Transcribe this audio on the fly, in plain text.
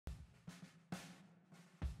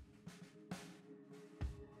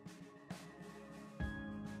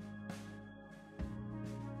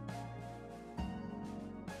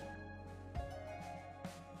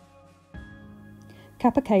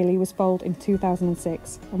Capercaillie was foaled in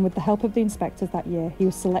 2006, and with the help of the inspectors that year, he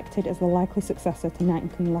was selected as the likely successor to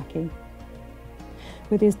Knightoncombe Capercaillie.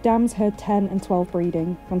 With his dams herd 10 and 12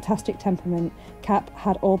 breeding, fantastic temperament, Cap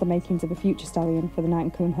had all the makings of a future stallion for the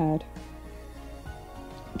Knightoncombe herd.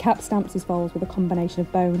 Cap stamps his foals with a combination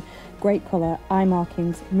of bone, great colour, eye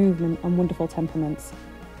markings, movement and wonderful temperaments.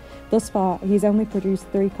 Thus far, he has only produced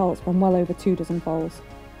 3 colts from well over 2 dozen foals.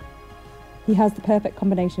 He has the perfect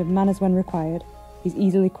combination of manners when required. He's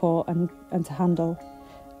easily caught and to handle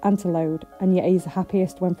and to load, and yet he's the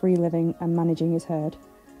happiest when free living and managing his herd.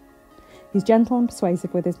 He's gentle and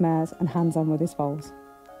persuasive with his mares and hands-on with his foals.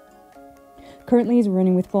 Currently he's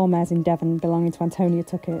running with 4 mares in Devon belonging to Antonia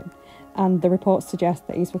Tuckett, and the reports suggest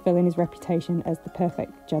that he's fulfilling his reputation as the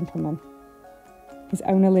perfect gentleman. His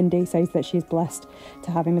owner Lindy says that she is blessed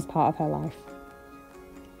to have him as part of her life.